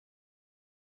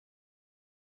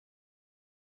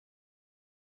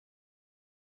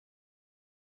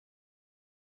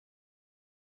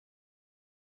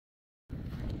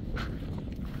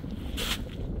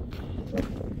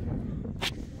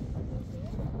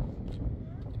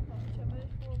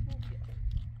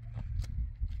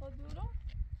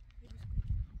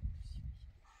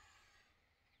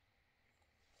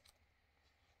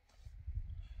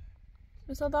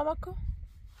مثلا دامکو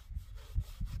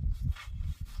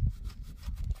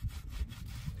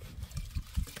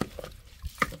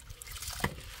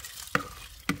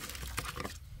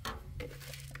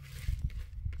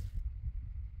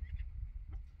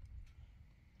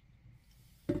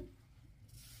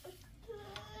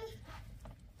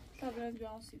برای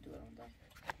جان سی دورم دار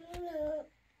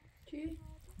چی؟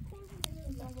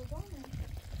 بابانه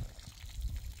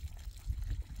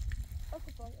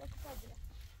اکو پا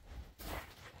بیا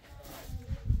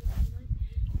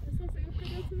اساس این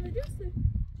کجا تو نجسته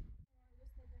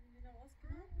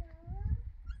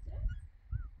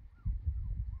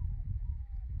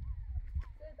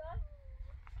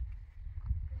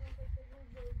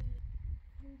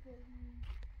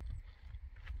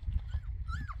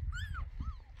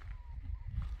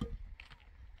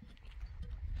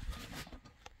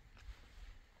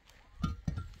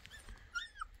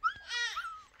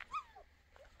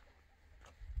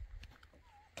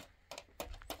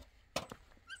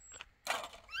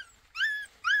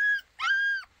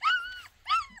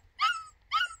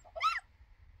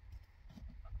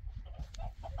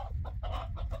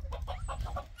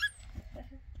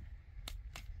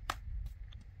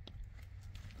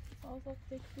Azat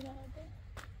teklerde.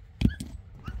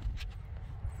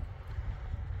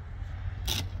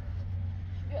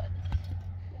 Ya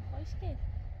hoş gel.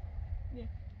 Ne?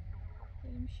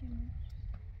 Benim şimdi.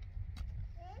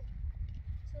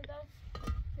 Şuradan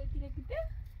tekile gidelim.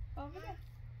 Bak buraya.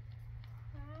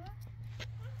 Ha?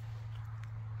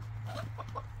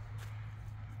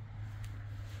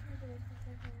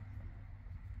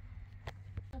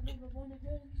 Babanı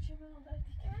görünce ben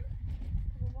oradayken.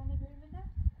 Babanı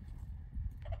görmeden.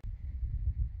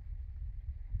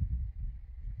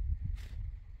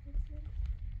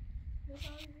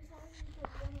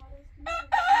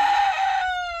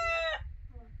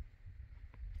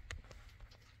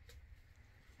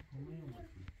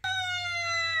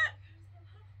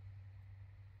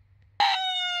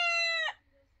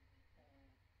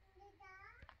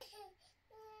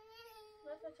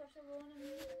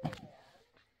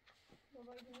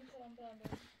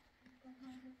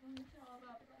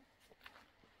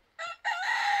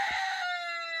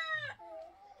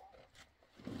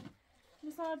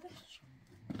 مساعدة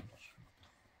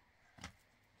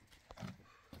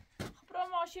خبرة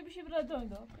ماشي بشي بردون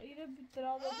دو خيرة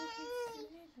بالترابة دو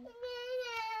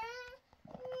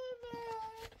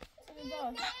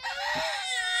سمدار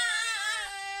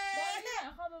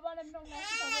دارنا خابة بانا بنوم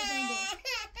ناشي تابا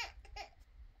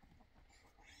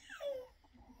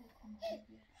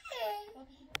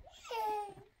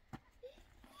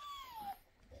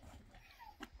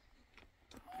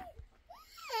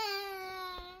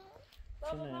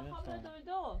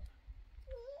دو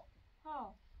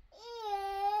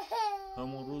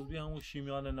همون روز بی همون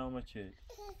شیمیان نامه چه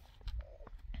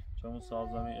چون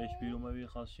سازمی اش بیرومه بی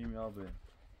خواست شیمیا به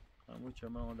همون چه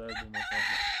من در دو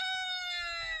مسافه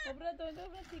خبره دونده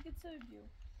برن تیکت سوی بیو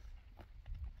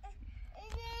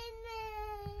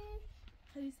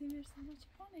خریسی میرسانه چه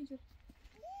پانه اینجور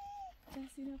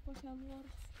دستی نپاکم وارد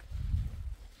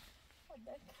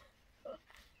خودک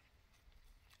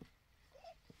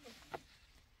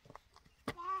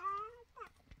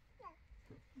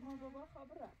ما بابا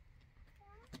خبره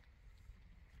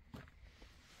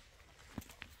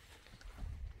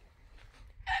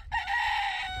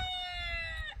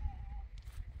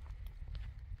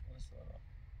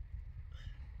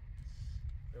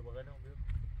بیا بغلم بیا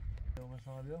بیا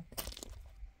مثلا بیا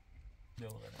بیا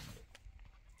بغلم بیا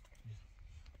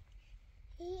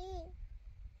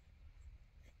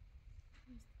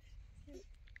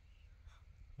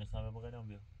مثلا بیا بغلم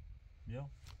بیا بیا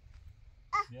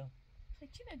بیا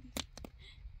چی ندی؟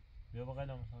 بیا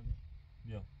بغلم مثلا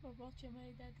بیا بابا چه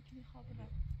مایی دردی که میخوابرم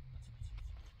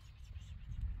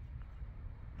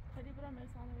خیلی برم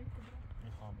مثلا ویت برم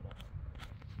میخوام برم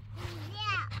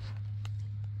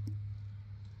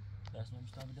دست من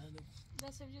بیشتر بده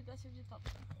دست بجه طب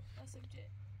دست بجه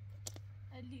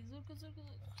علی زور که دست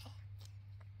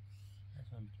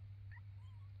من بده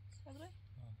خبره؟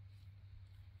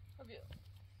 خب بیا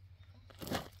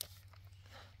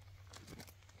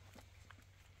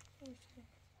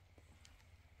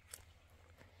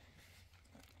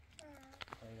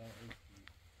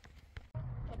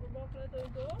Apa bakla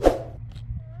doydu?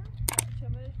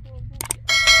 Çemeş bu.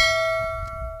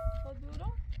 Oduro?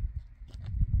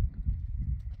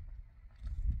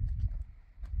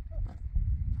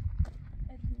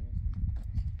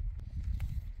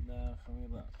 لا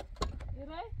خميرة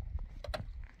يراي؟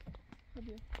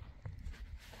 خبير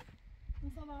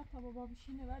مثلا بابا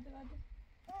بشینه بعد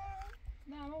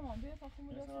نه مامان بیا تا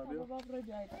خمو دست تا بابا برو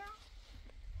جایده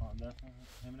دست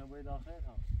همینه باید آخر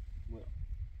ها برو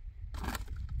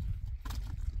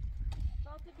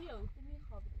داد بیا تو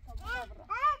میخوابی تا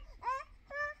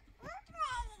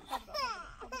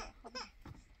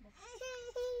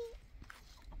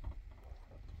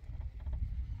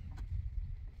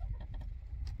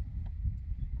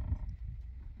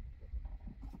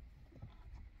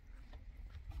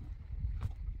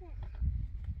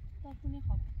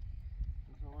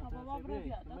بابا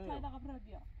بیا تا تای دقیقه برا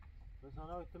بیا بس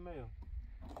انا وقت مايو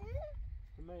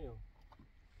مايو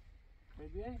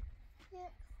بيبي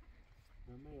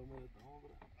مايو مايو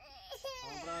عمرا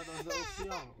عمرا ده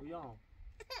اوكسيان ويا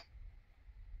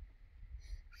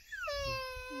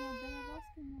يا بلا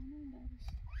باسك ممنون دارش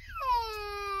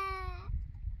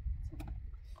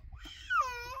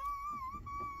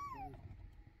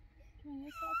كان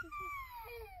يساعد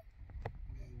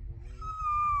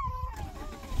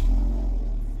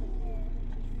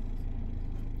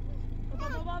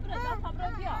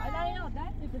خبره بیا علیا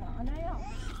درد بگیرم علیا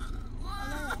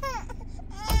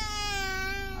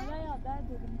درد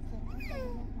بگیرم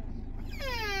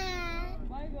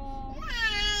بای بای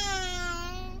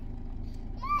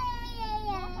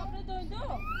خبره دویدو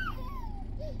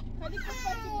خیلی خوش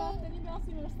بچی باختنی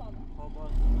بیاسی مرساله خب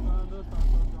باشه من دو تا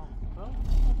ها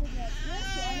خبره بیاد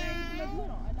تو علیا ایدونه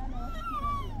دورو علیا نواستی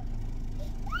بای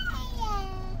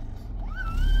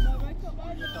بای تو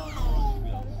بای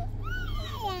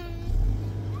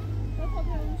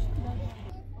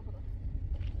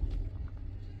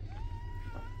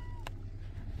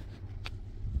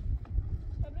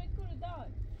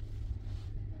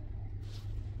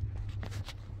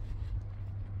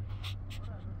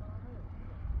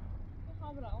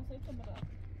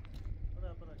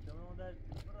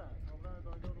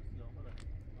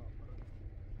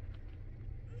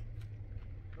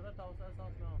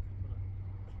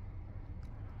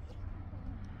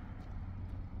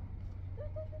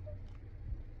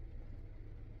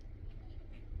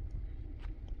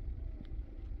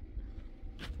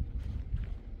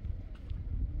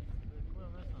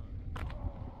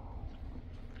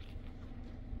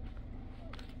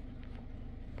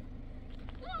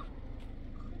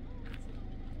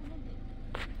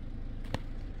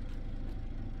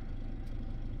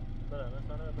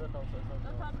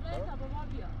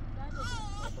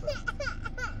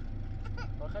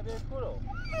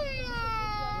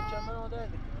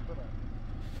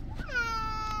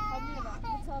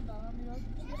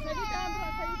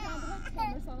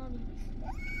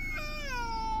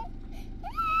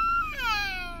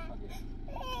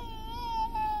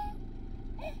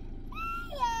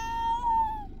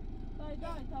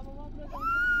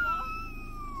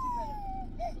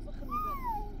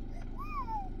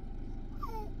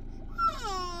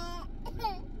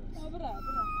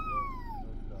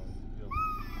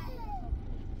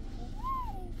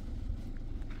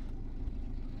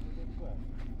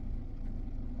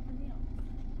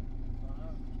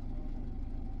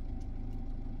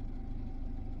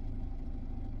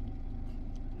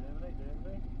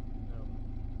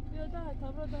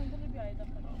خبره دندونی بیاید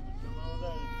داخل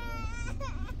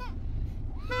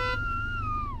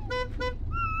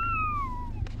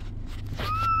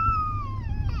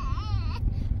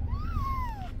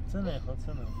سنه خود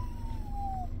سنه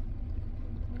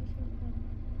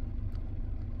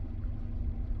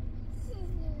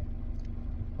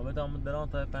خب تا من درام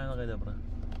تا 5 دقیقه بره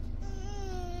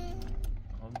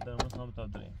خب درام صاحب تا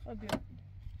دریم خب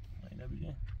اینا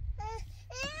بیه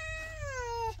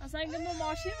اصلا اینکه ما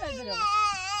ماشین ندارم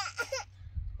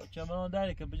خب چمران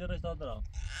داری که بجرش تا درام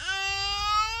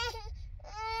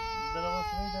درام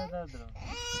اصلا درام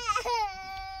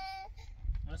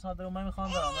من صادر ما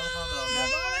میخوام درام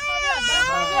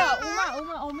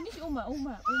بیا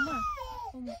اوما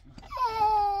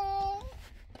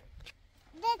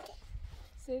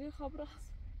سری خبره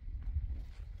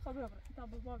تا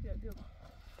بابا بیا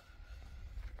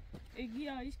اگی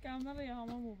آیش کامره یا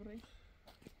همه مبری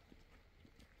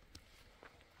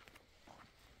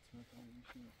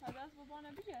فراز بابا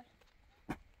نبیجر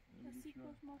کسی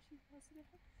کش ماشین کسی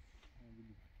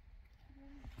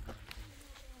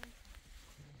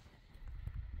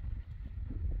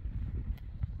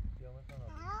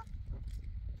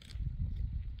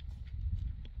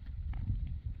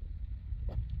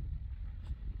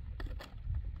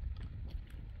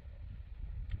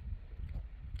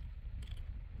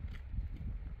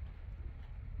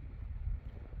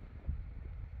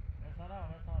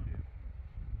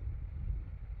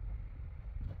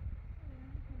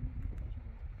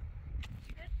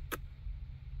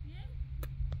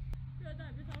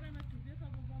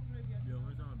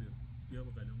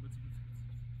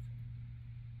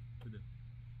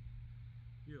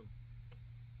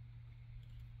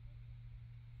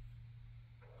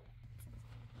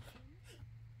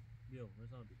بیا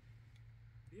مثلا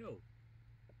بیا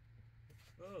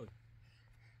اوه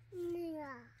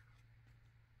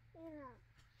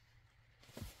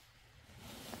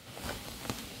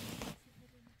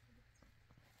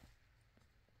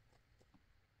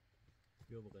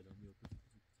بیا بقدم بیا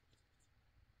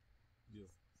بیا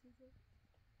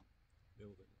بیا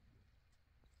بقدم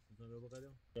مثلا بیا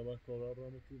بقدم برا کابا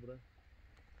برا تو برا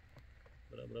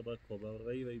برا کابا برا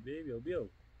وی بیا بیا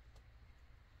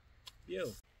بیا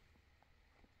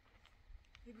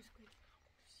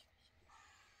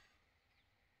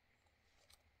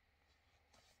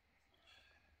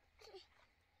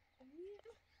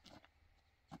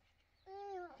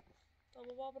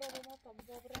بابا برا بابا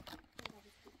برا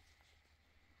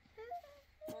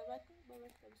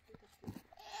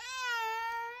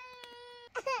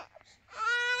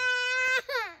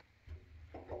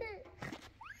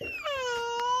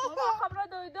بابا خبر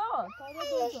دویدار تا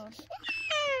برو بیا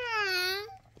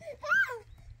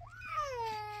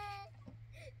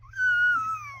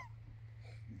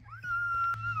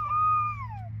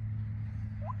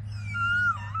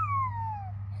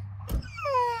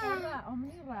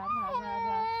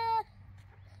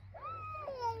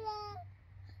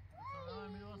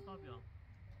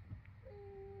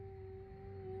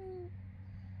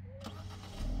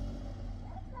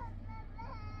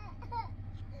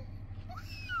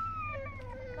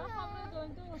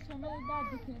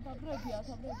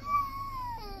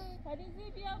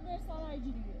پریزی بیا برسان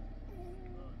ایجوریه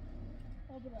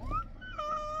تا برو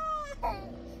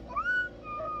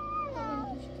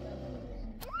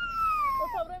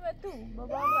تا برو تو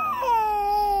بابا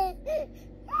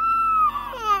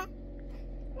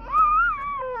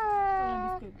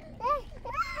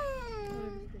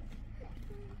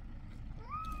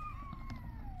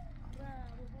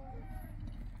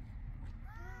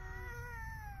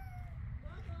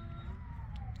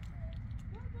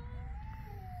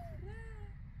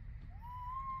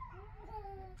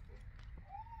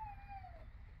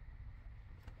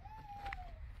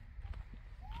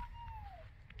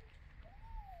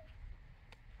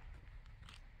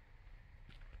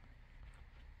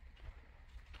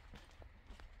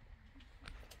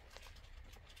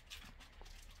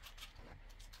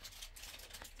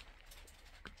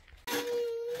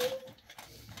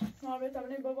ما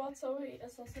بتمني بابا تسوي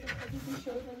اساس الحديد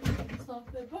شو ده صاف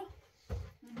بابا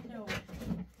نو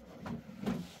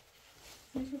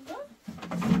نشوفه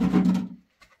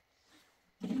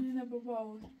هنا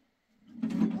بابا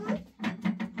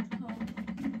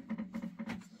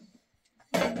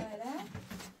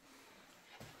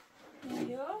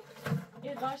ايوه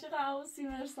يا غاش غاوسي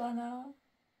مرسانا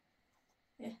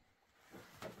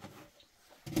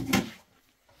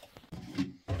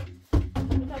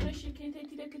طبعا شيكين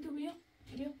تيتي لك تبيا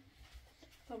بيا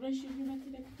طبعا شيكين تيتي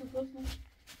لك تبوسنا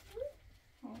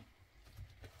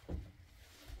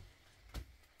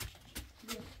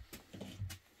بيا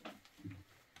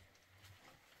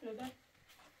كده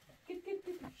كت كت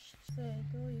كت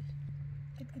سيدوي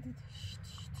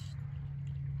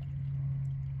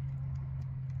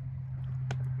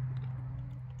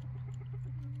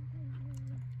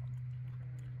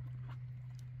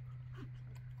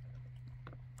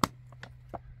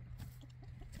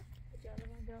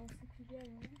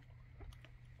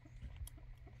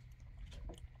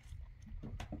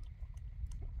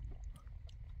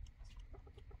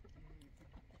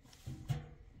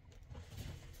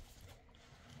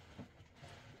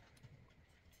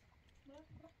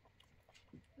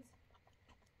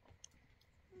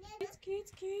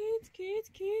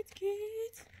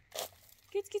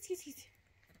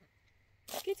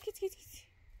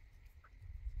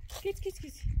كت كت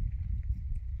كيت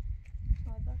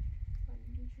هذا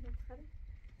خلينا نشوف الخري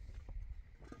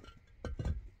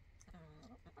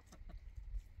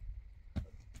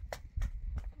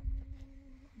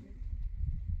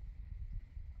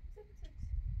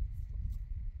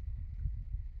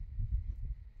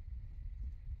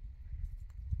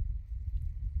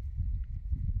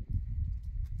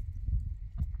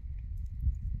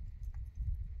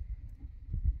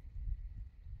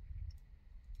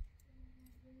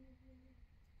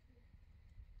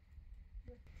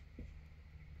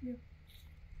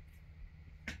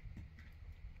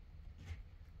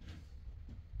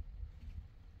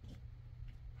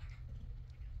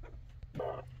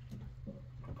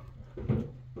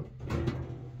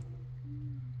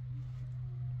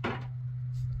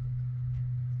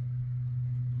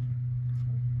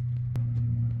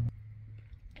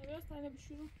أنا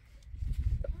بشوف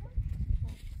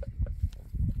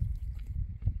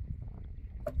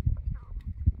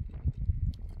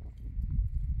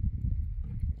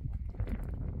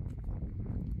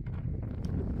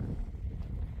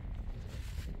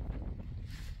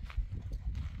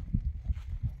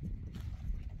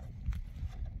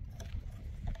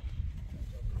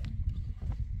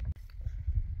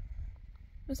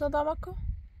مثلا دامكو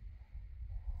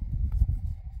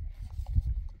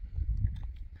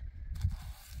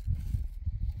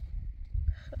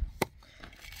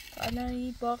حالا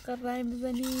این باغ رنگ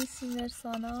بزنی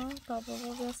سیمرسانا تا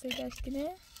بابا بیاسته گشت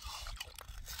کنه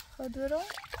خود برو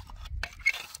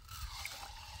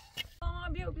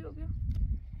بیو بیو بیو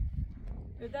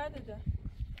ده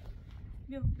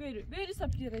بیو بیو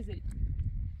سپلی رزی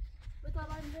بتا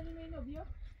رنگ بزنیم اینو بیو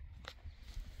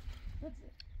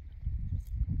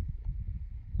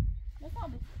مثلا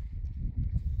بود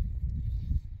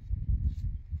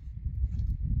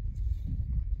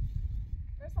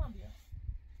مثلا بیو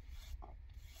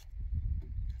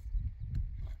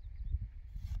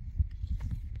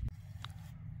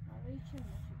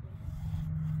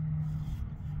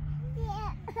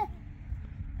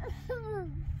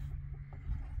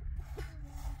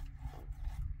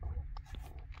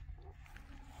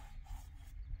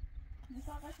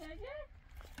مسابقه شدی؟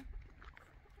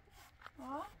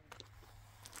 ها؟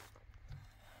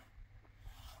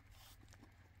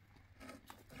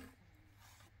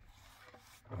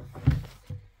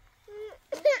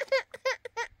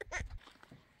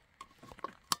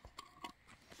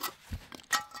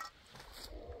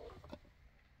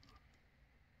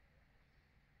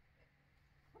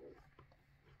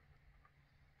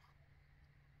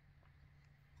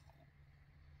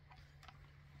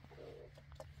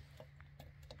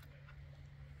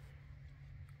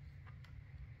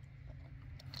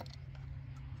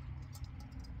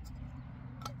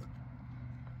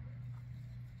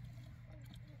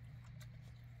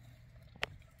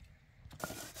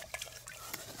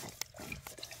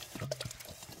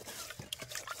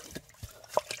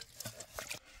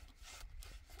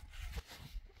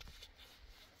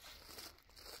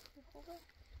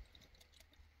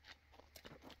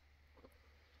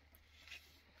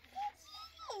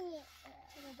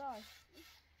 Daj.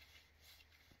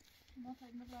 No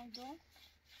tak naprawdę.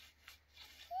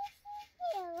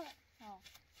 O.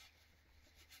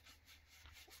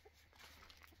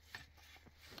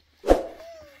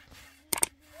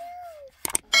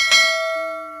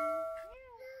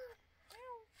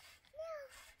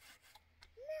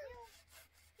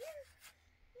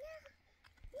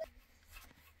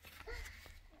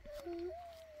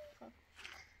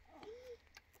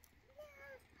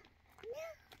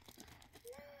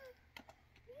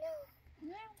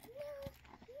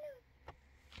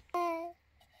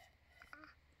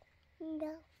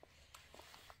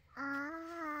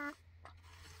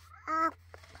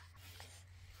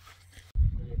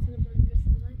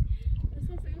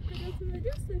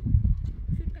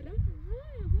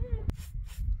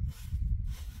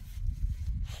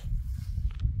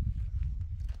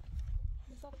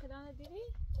 Kıdana diri?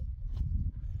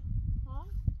 Ha?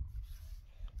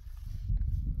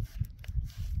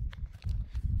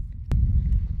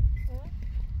 Ha?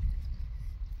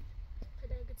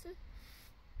 Kıdana gitsin?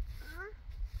 Ha?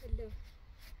 Hello.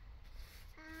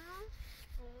 Ha?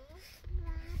 Ha?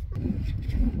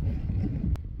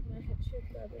 Ben hep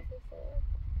şöyle yapıyorum.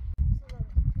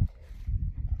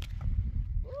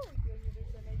 Oh, görünüyor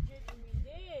sana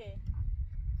cebimde.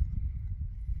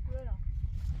 Böyle.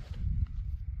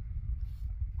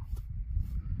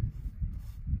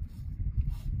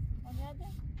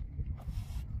 هذا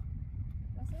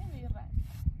بس هنا يرعى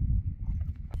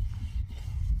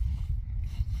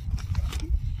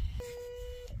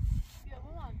بيو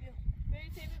ماما بيو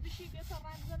بيو تيمي بشي بيو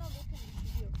طبعا زنا بكم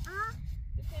بيو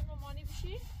بيو تيمي ماني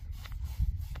بشي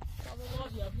بابا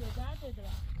بيو بيو ده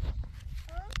تدرى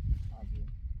بيو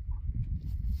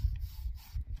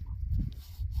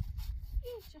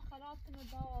ايه چه خراب کنه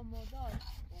داوا مادر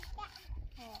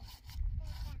ها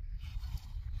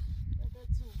بده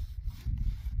تو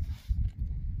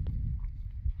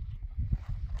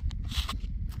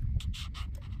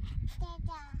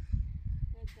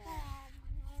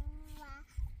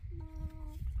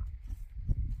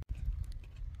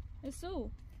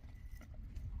Eso.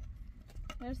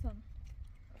 Versan.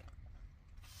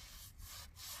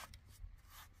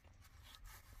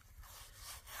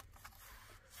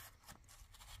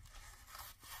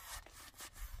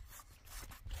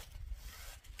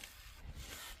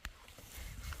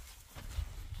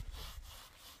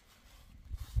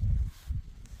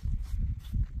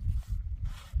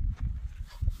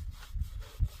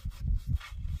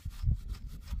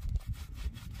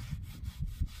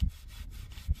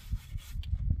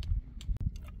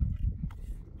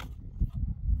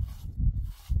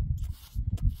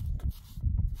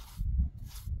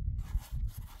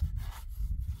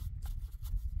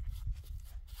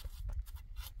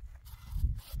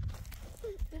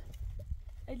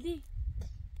 Ali.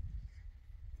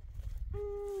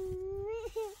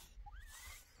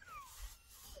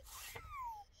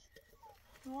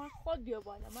 خود بیا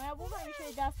بالا ما بو همیشه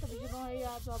دست به جنوهای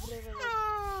عذاب ره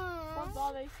خود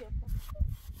بالا ایسی اپا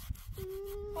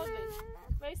خود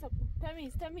ویس اپا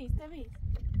تمیز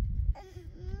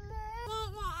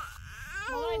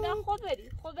ماما ایدان خود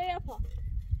بری اپا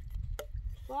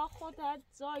با خود هد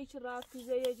زایی چه رفتی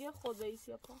زیجه خود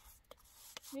ایسی اپا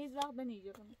میز وقت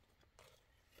بنیجه کنه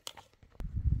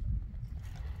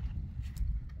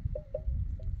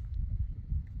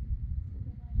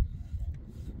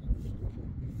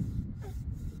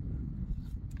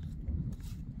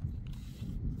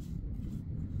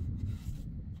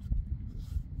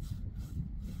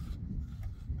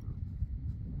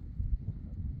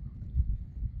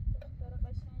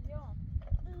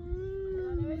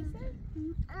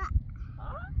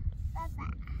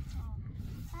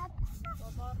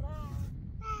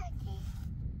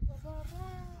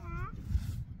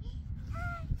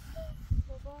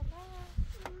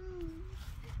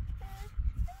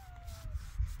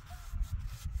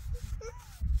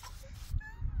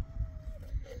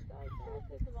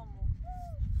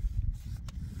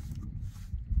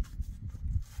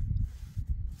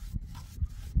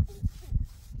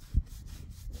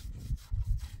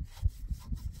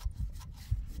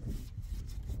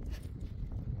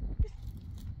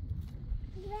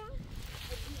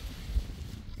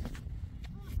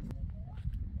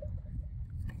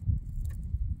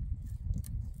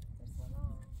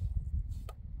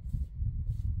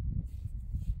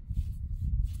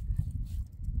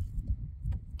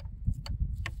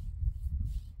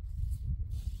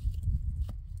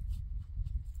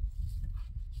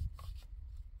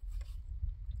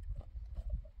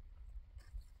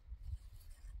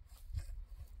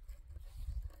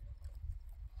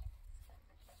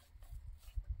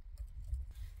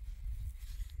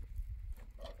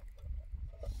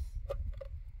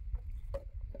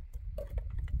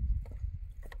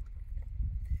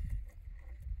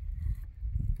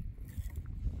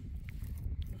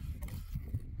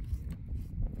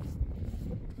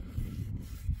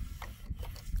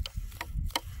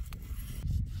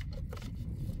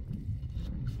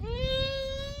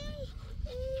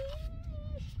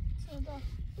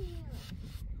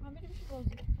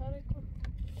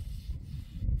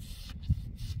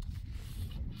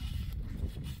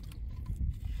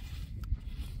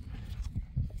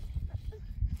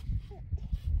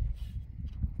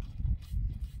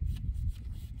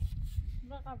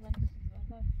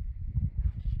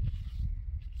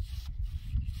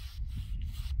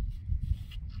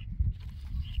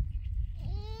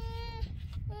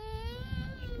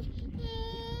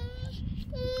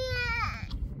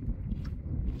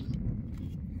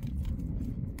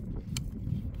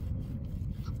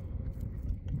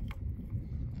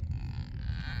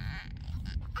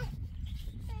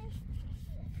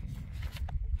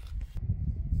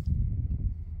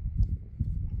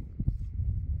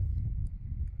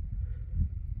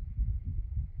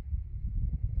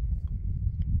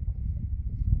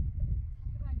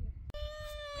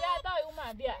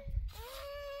بیا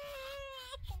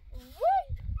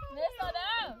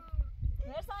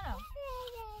نرسانم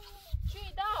چی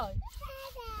دای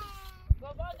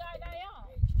بابا گایدایا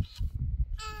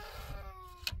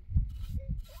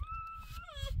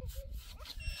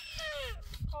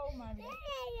خواه اومد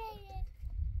بیا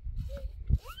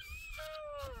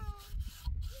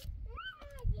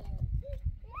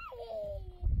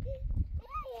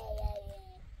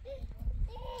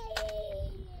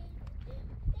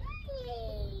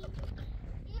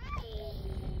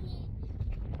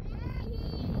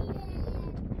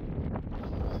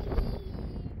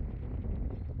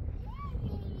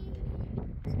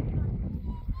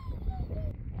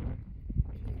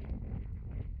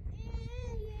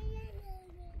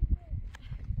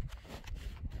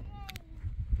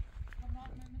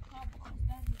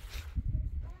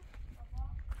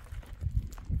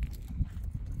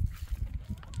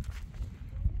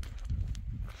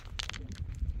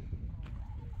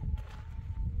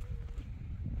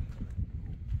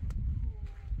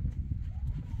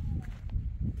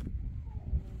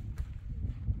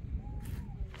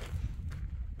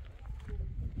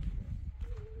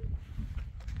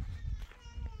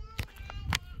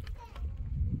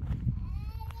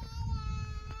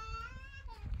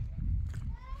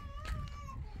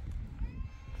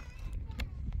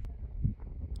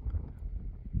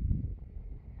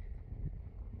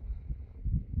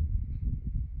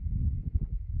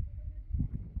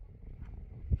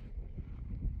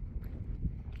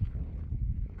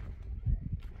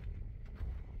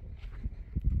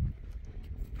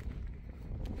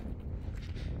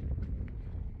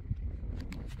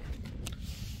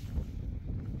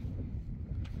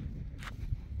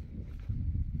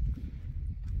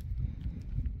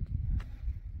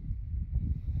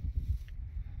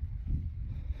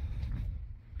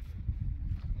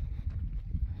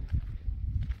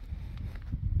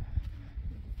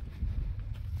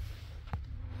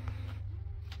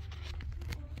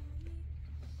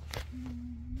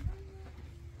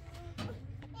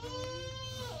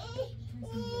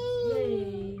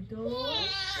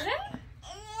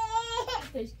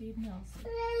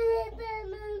alsın.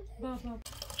 Baba.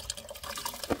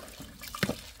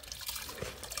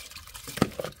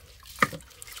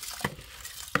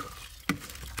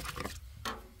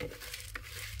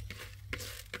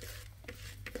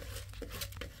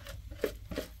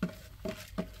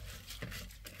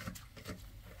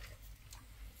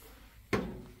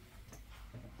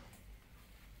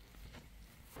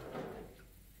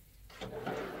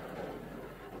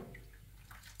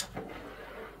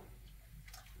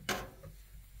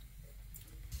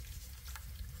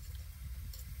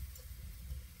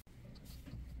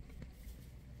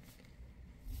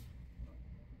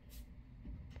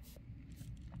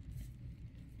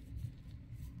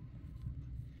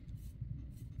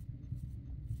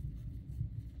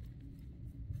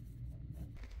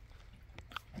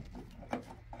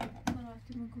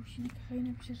 ما گوشینی که خیلی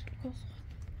نمیشه کس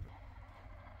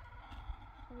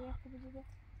خود یکی بجده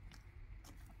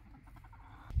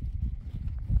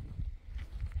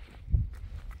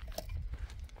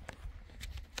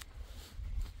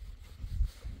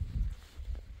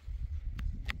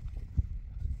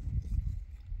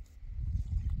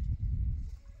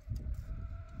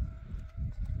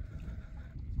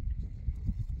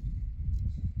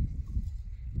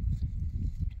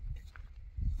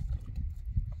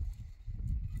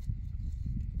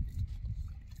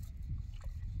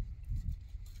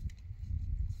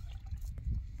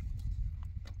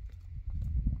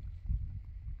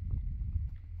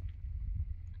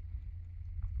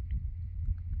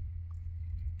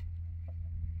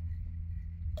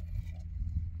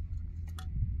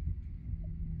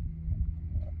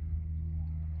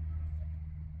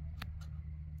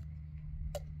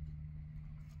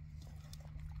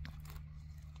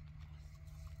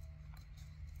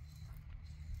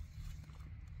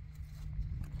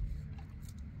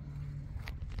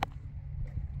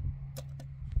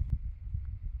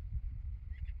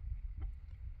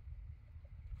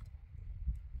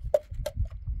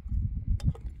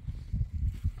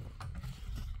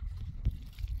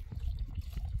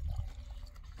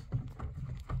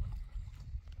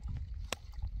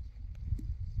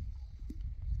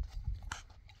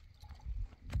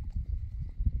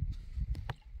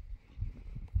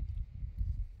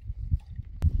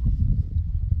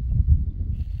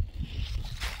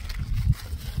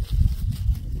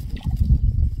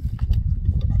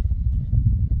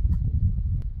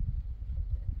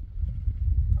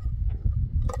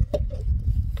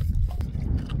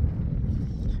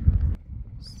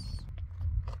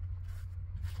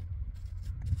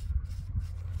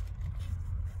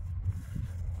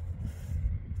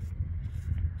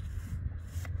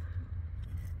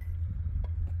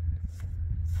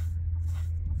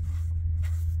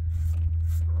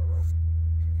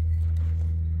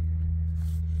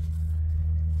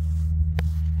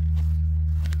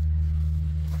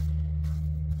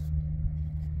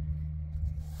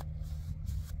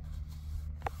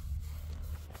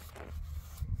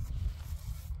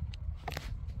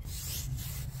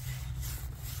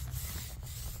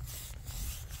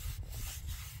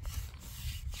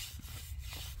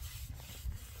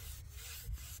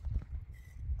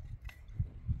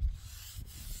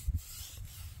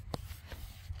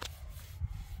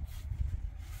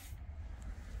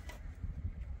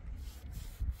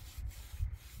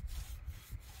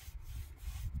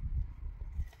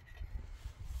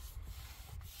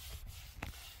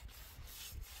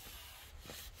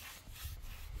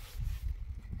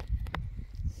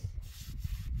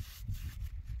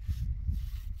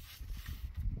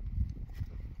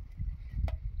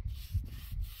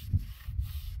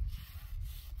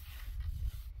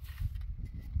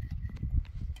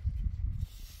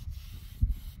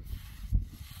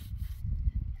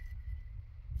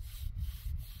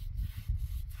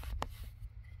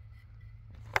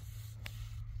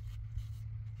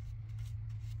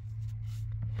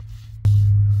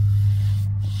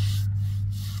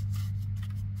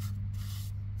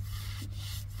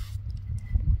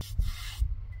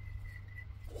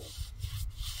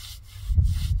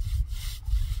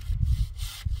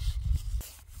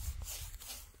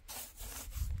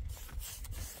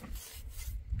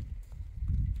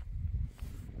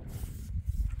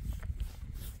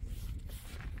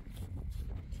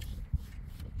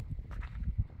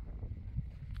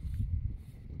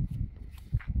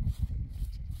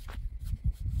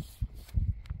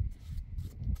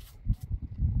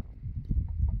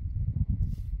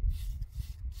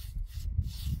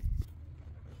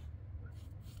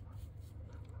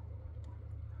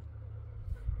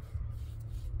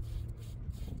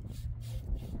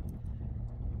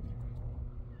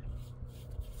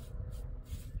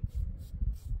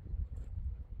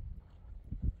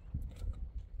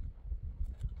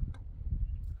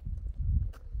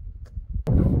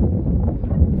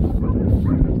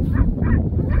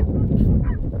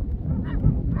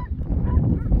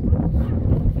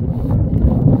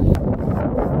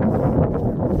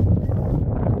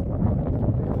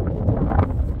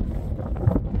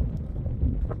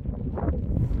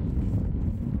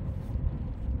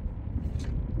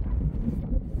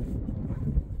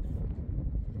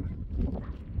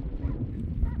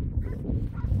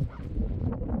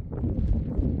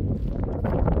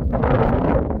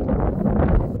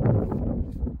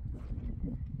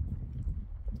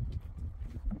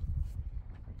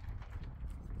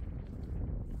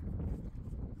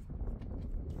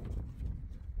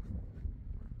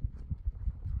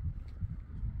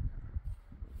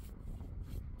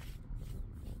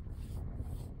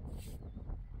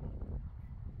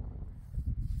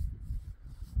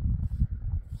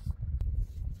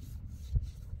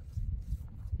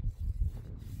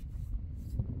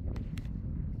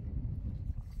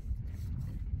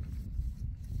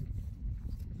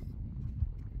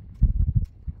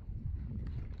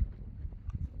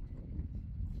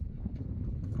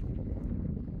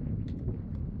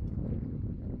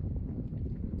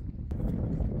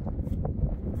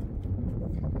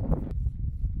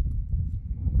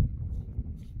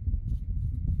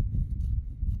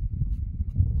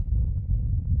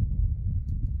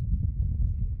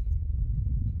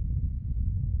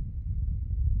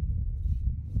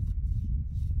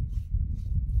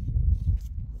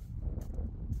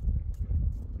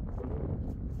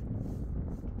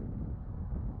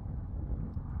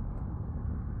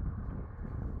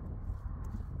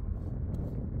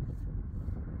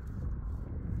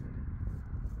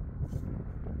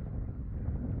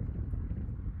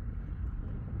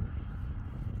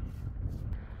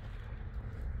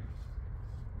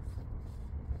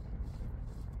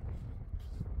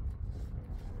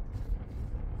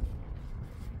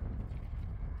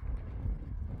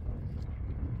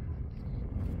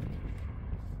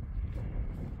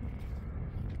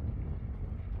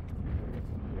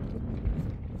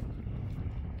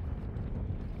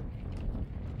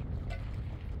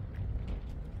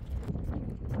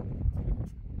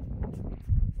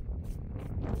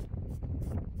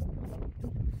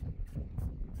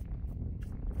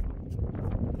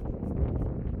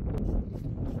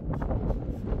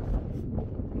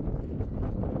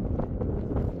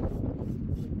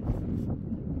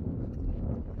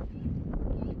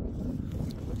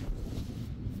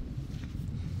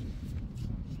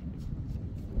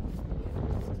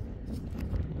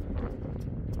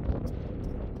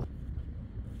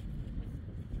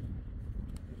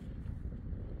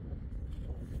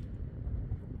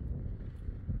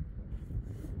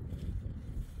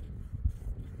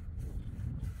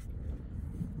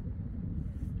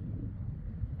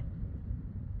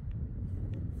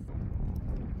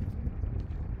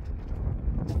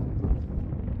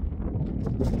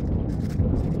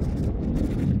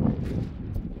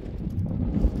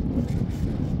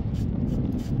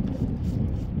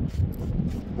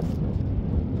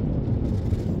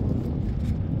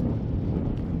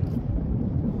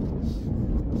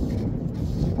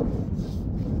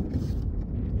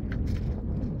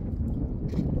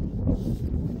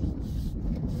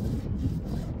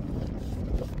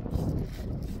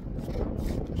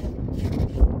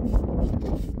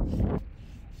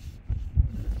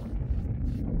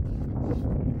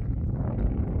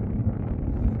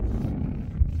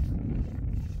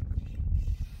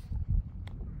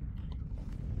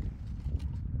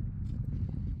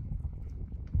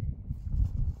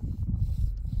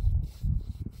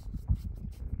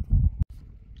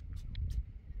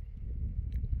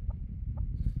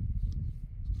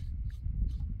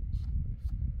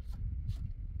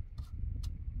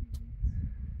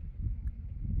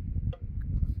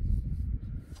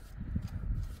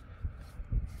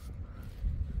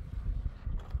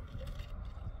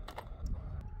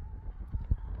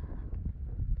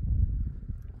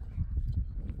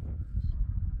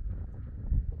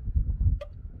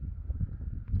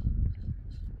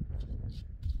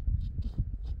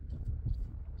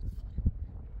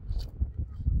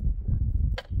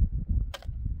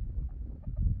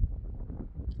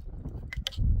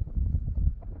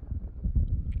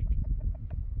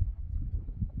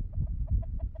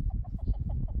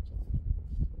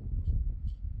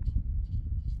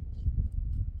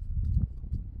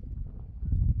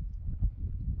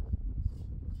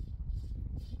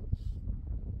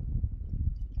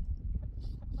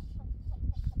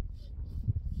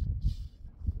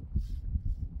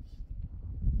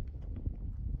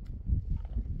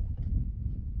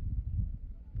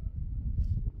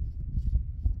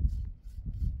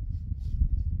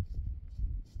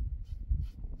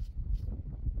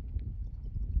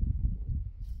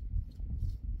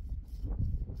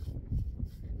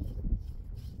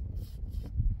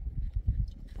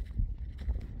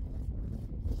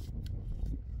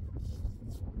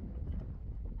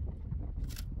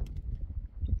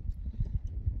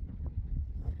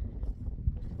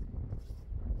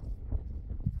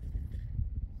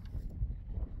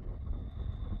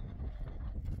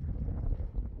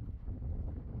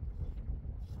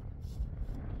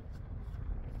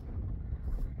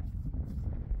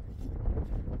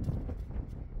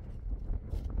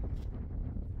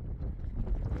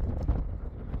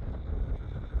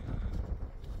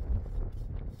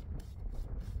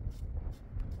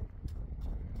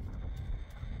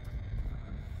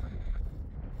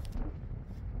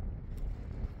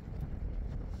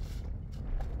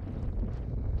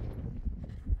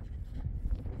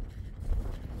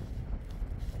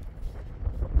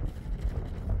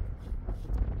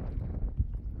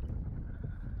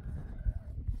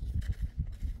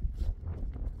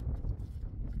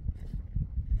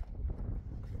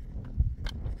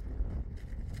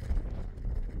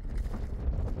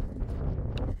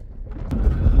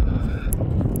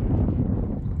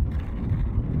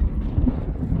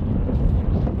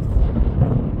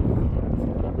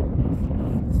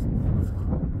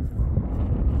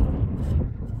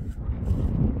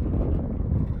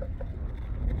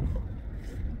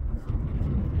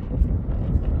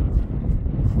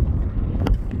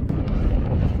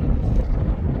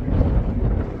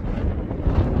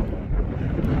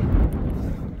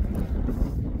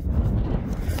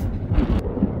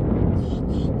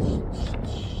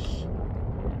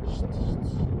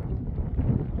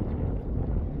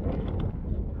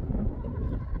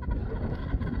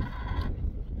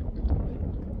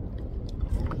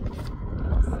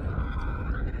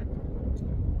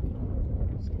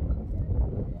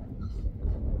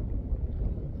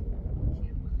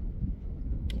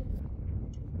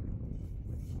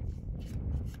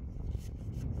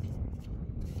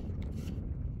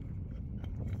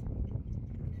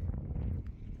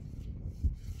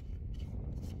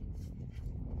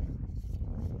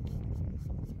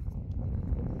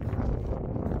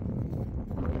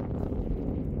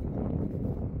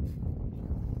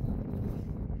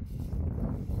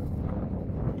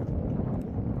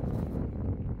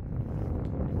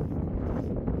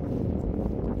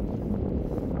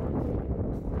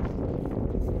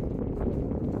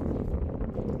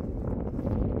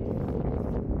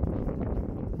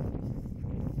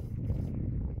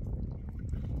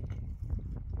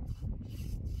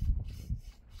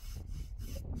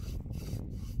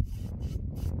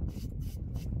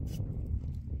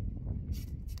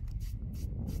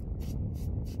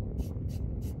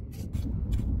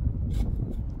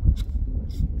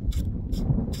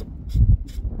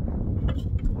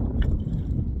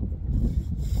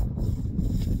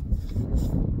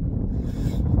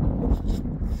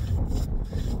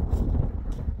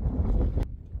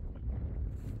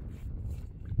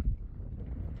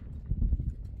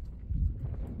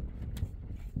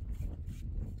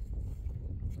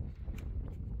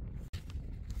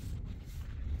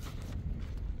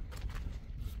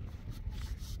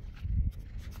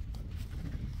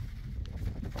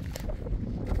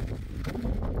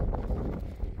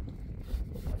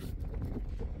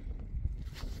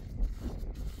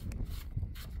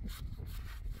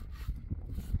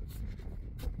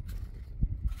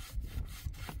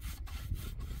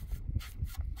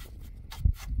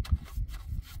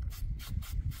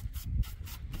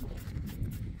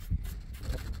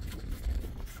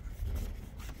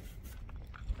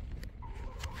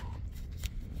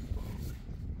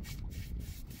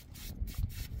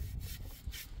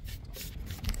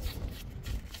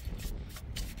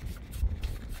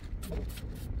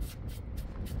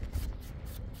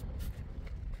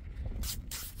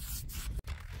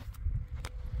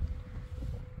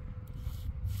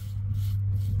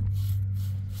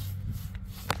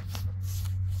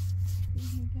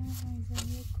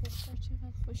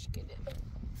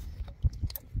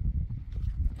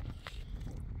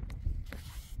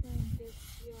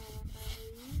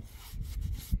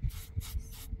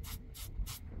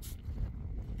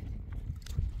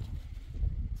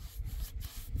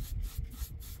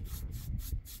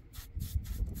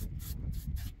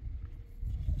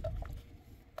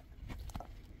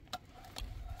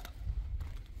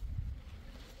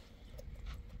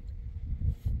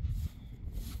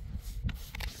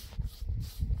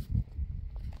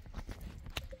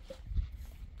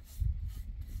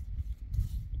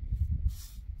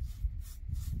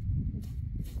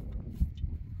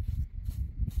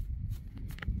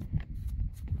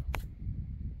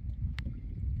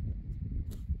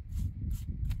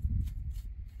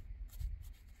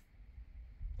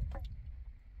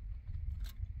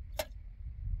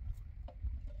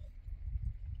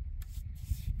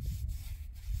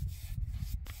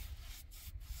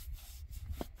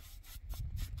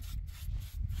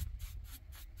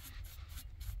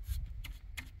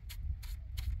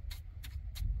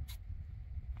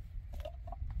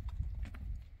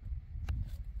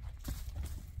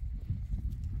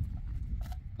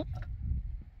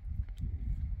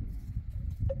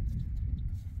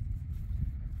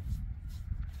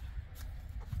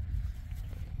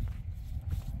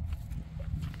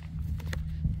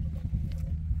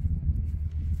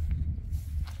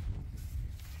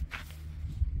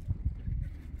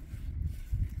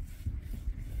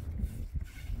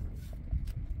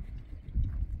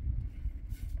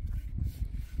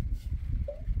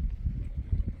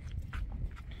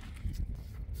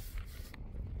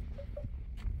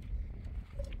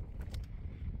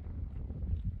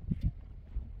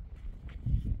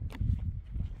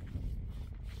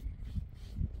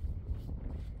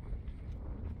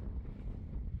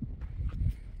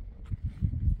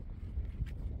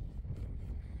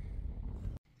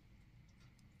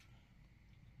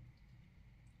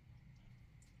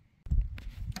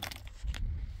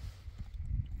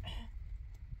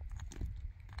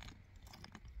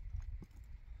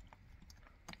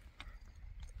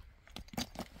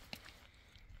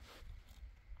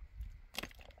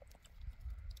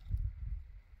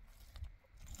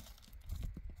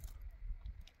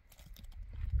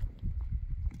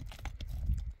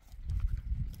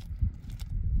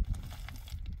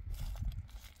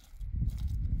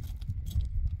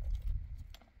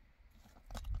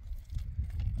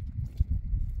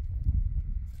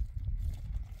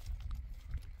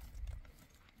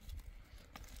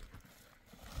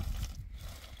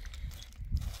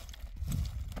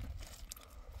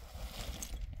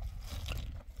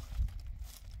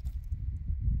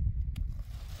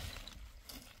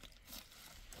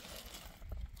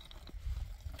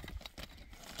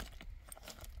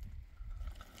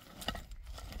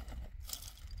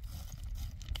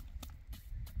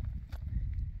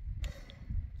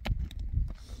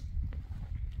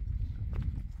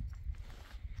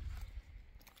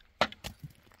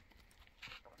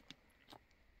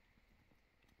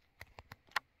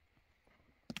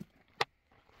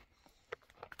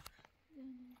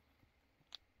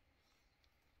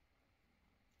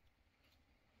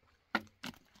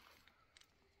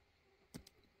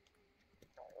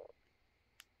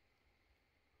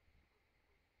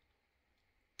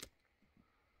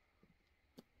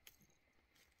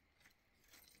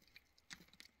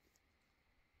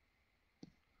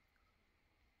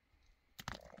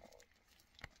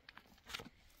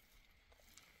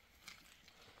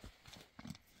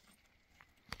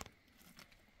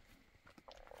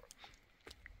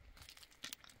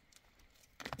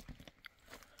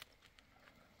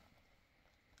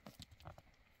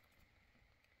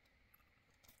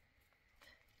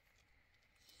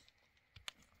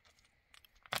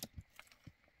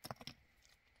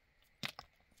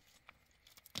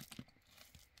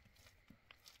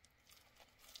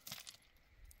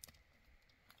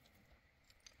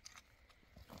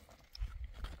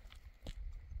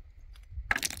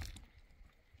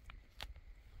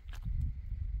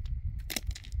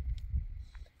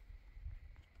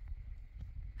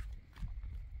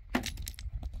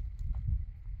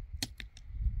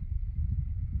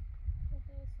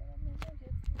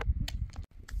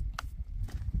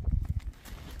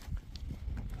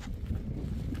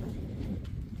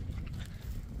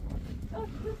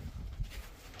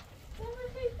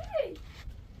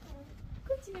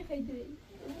خیلی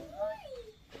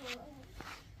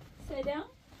سلام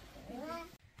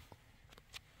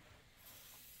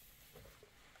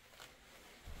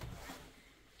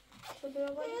خدا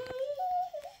باید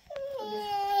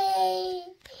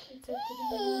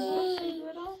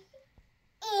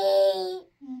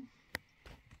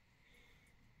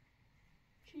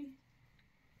چی؟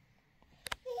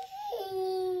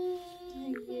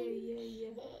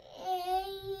 یه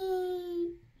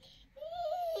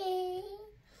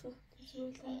خب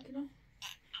تجربه کنم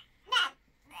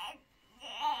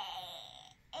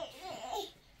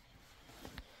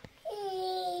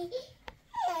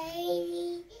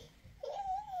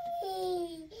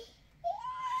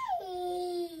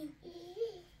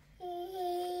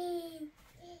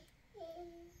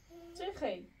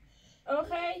خیلی او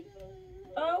خیلی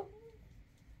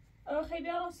او خیلی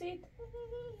بیارنسید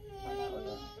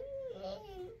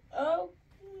او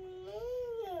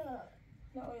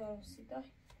نه او یارنسید دای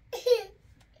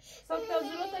ساکت از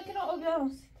رو تکنه او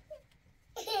بیارنسید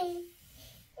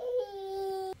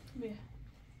بیا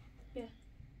بیا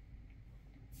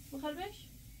بخل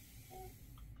بش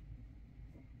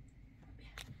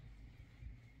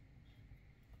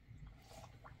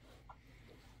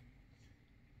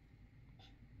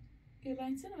که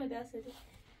رنگ سنه به دست دی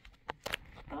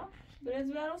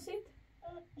برنز بیارنسید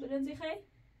برنزی خیلی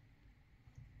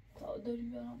تا داری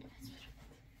بیارم برنز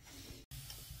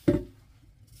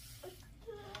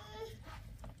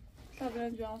تا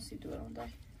برنز بیارنسید دورم دای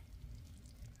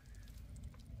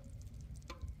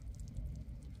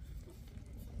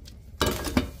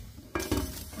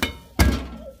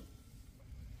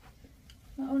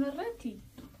ما اون الراتي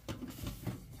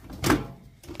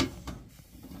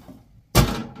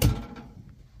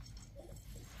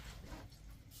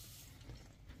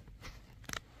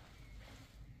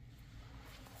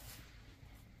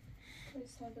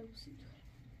بس هذا بسيط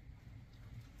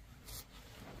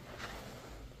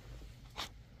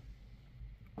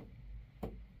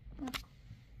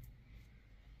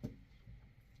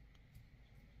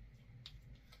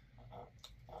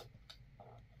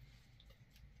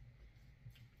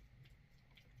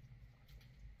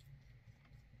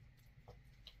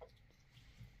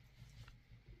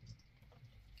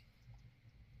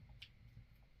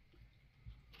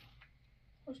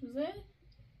خوش زين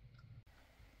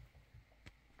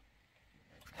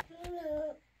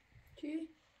چی؟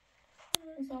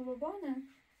 مثلا بابانه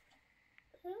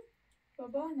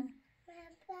بابانه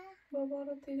بابا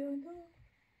رو تیدون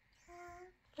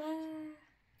دو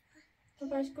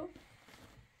باباش گفت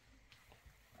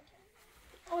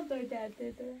اون دای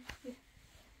درده داره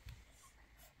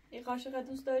یه قاشق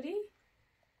دوست داری؟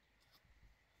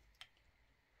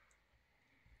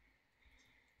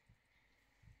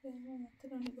 ماما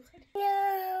ترانه بخری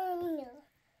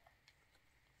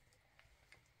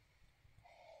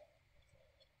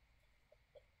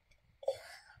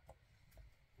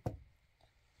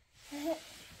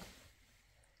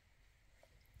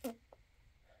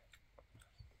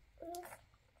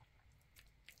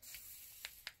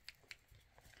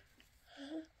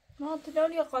ما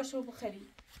تلال یا قاشق بخری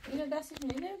اینو دستت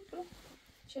میده برو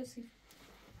چسی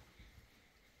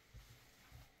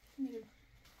میره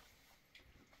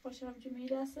قاشق هم جمعی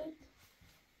دستت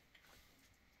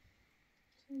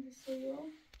چند سیو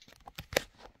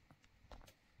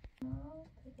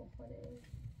بخوره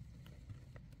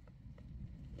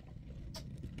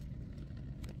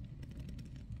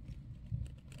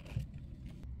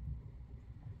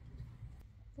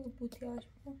بوتیاش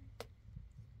بکن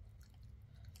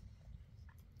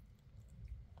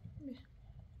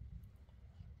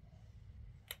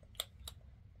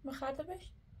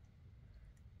بخردمش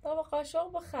بابا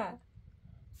قاشق بخر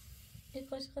این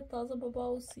قاشق تازه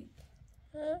بابا و سید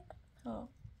ها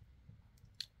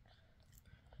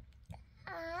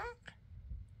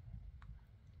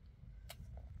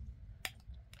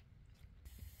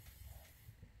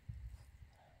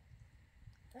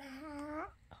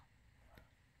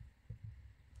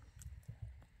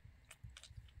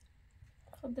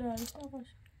خد درارش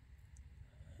قاشق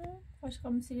قاشق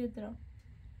مسيري درا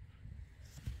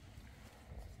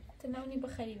تناوني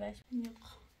بخري باش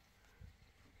نيق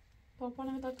بابا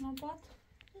انا بدك نبات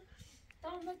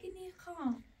بابا كني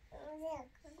خام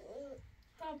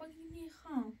بابا كني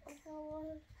خام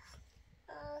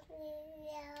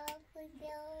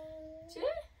چه؟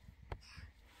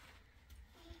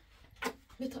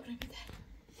 بطاره بده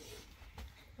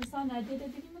مثلا نده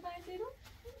دیدی مدای زیرو؟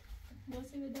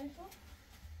 باسی بدای تو؟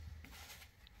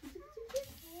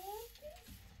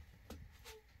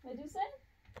 What do you say?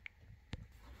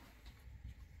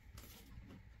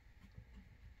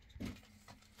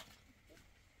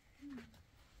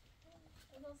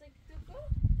 Wat als ik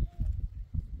doe?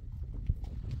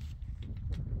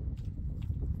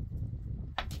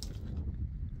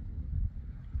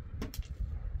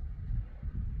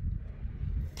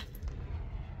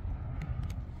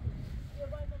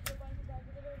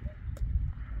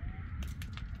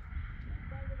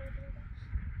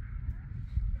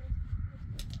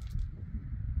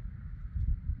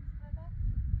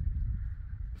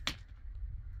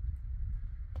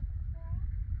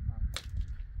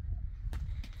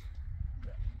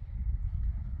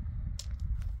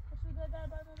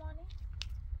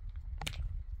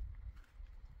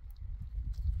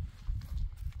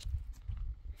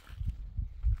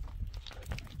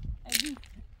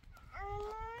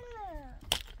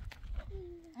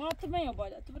 تمام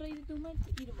بالا تبرا دوما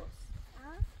تيجي بس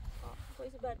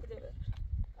كويس بعد كده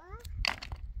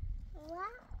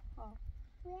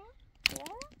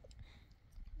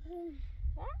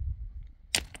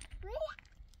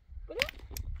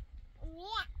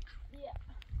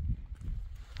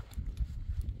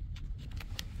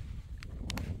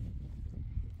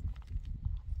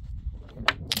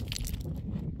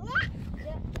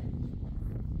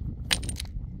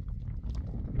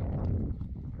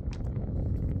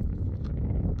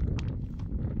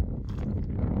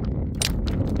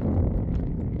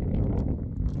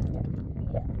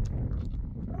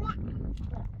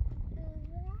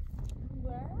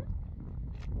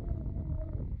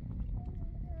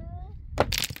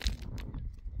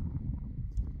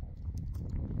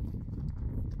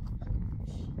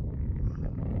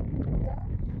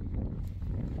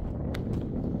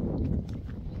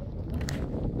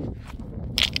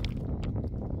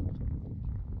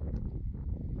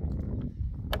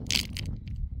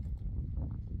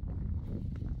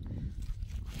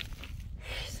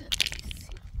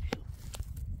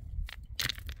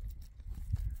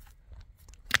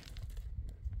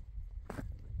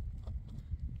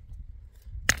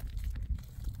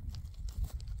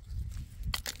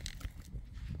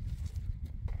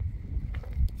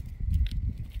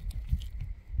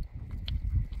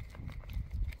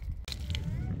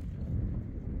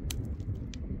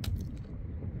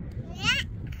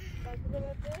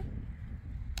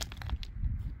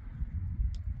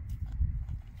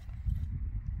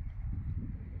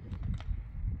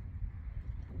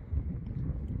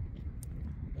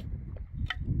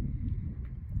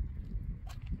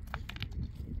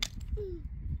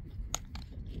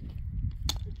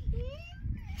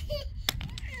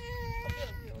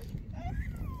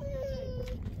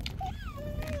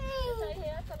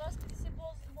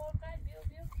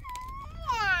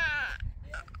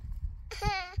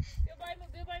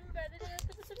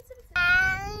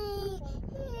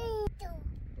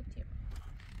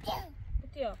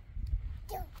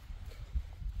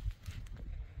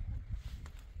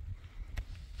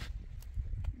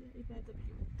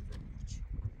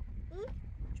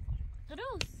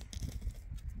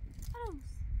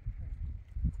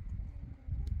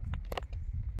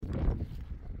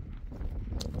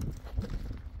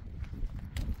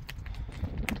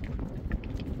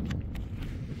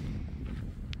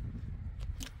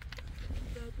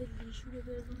شو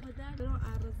بده برو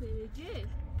عرضه جل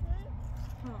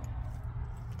ها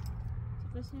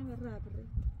قشنگ رابره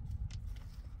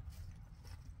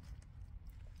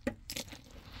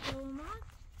دومات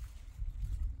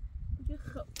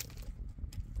بخو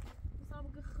صار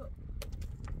بخو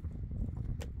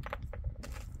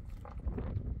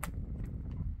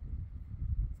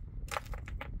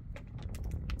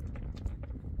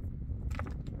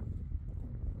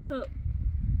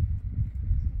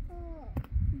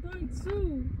Zo.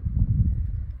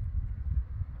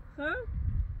 Huh?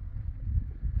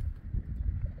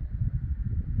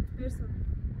 Verso.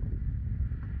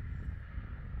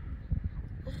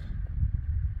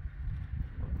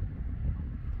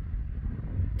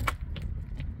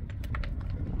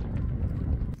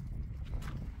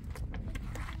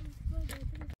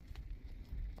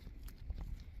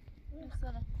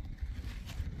 Sana.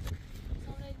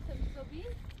 Sonra tabii.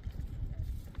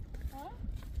 Ha?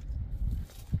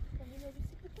 Tabii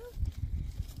bisiklete.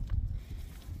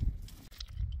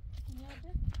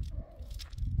 Nerede?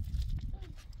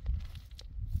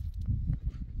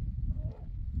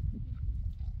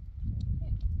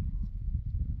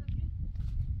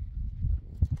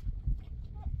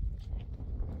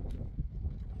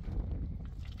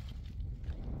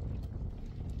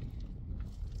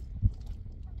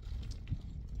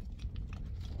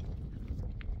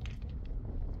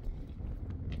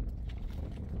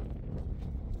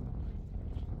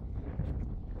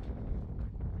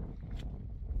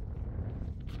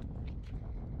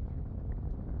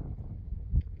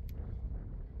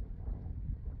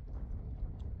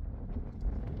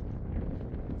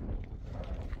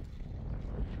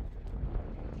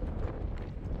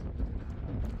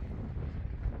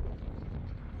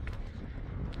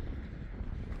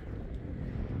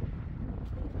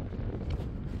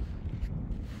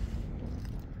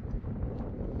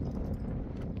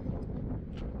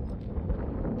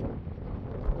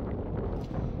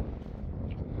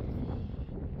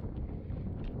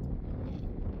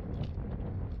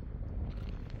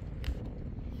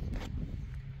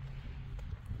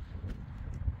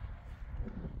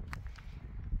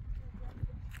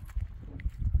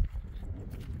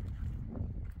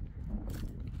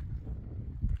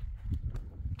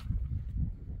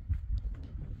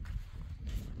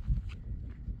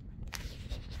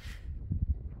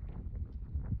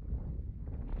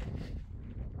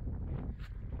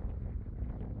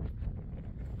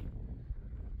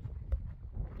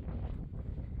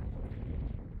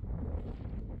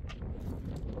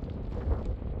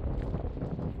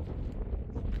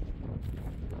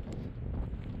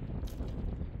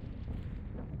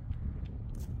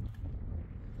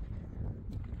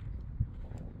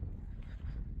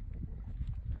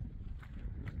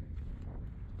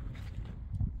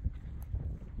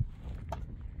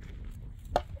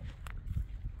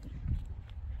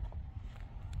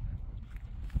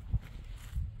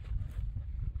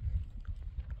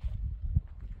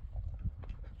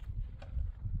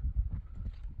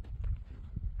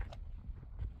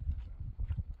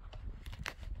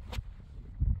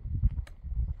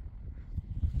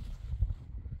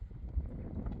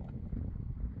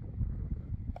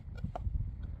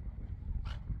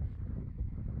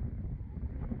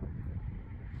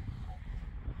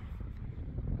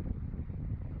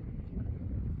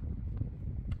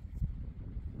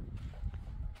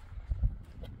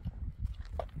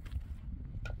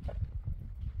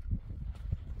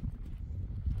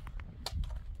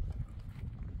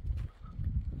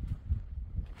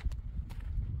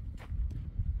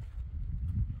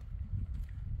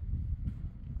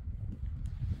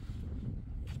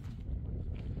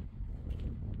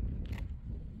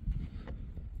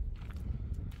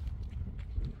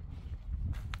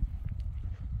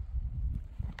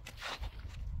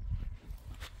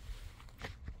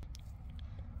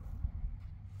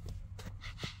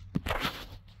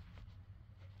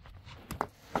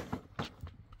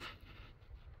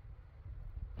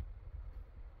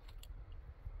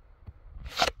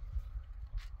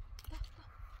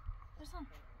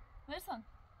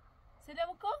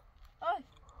 سلامكم آی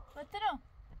بطنم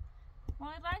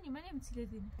ما رنگی من نمی‌تونی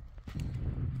دینه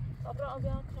ابرا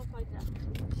آبیان کنم پایدر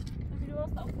نمی‌ری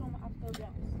واسه کنم حتی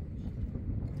آبیان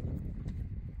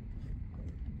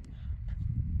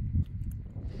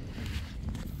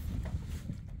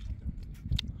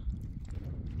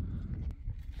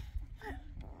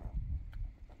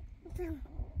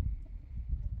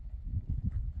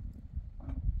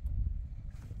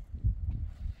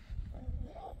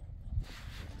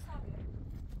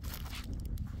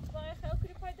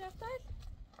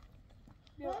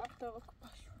بیا افتاد و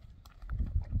کپاش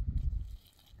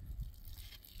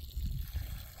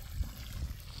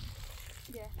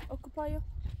بیا اکپایو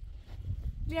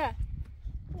بیا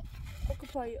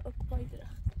اکپای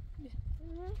درخت بیا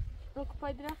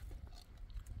اکپای درخت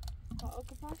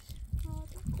اکپاش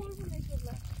قربونش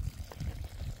الله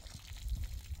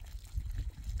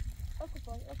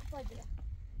اکپای درخت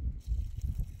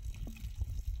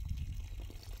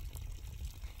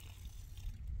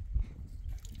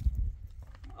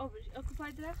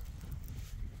اکپای درخت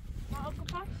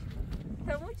اکپاش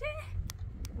تموشه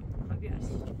بیاش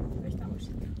بهش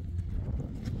تموشه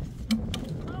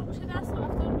باشه دست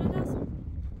افتاد به دست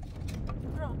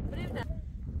برو بریم ده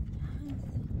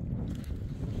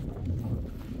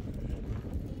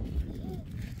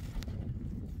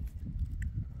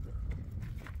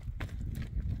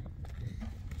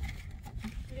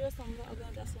بیا سامرا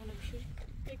اگر دستمونو بشوری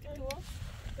یک تو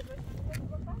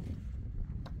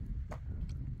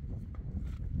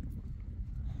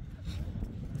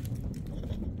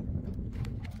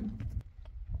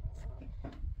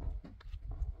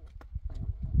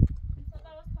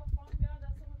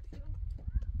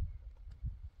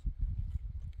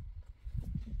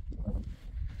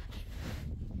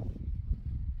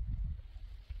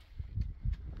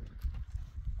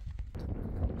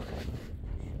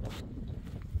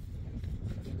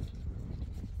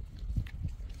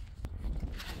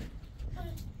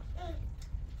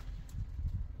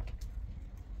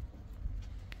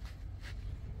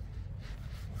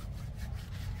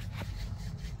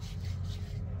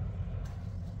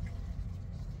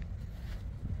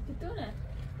Dune?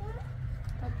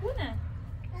 Papune?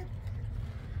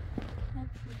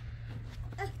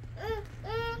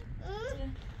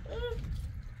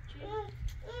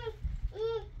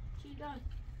 چی داد؟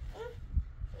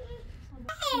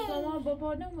 بابا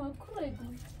بابا نمو کره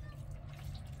بود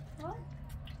ها؟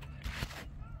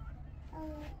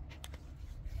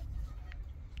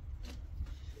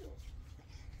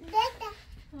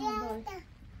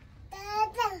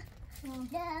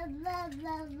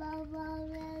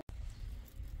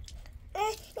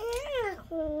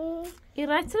 این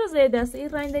رنگ چرا زیده است؟ این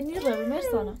رنگ دنی رو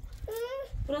مرسانه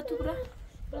برا تو برا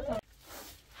تا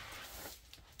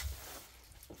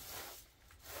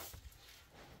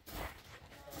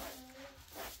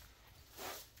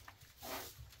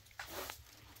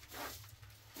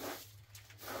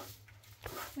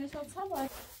میشد سبای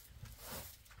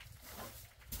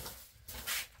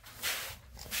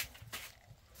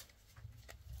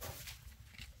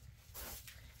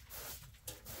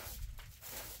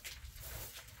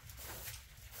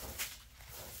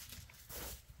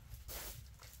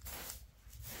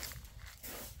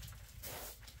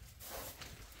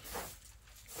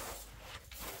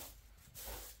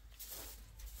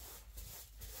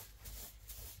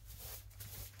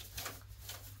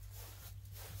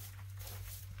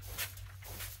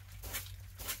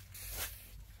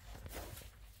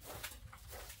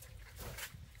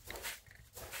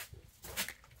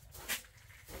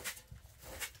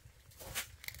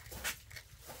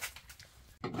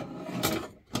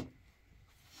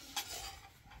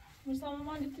مرسا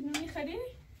مامان نتونو میخری؟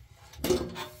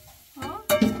 ها؟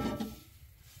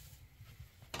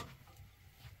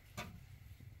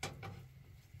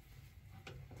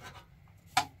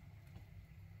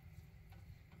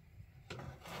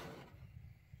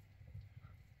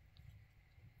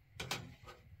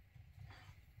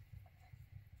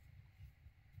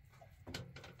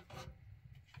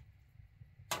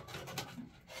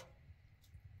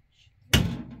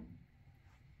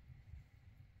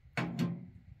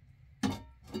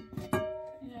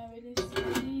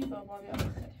 بابا بیا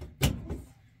بخری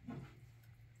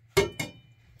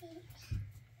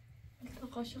تو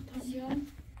قاشق تا بیار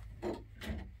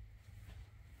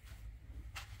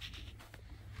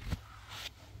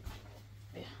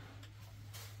بیا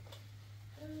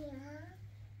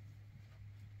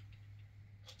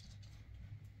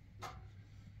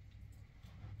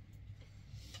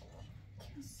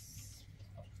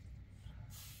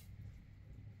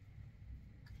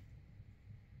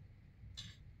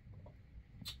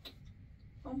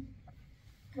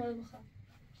باید بخواه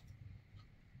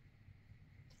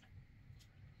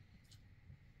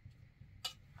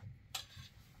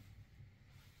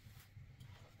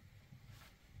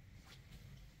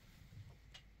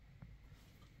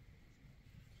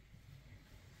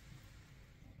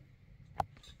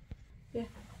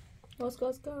باز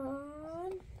کن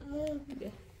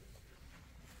بیا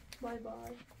بای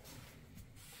بای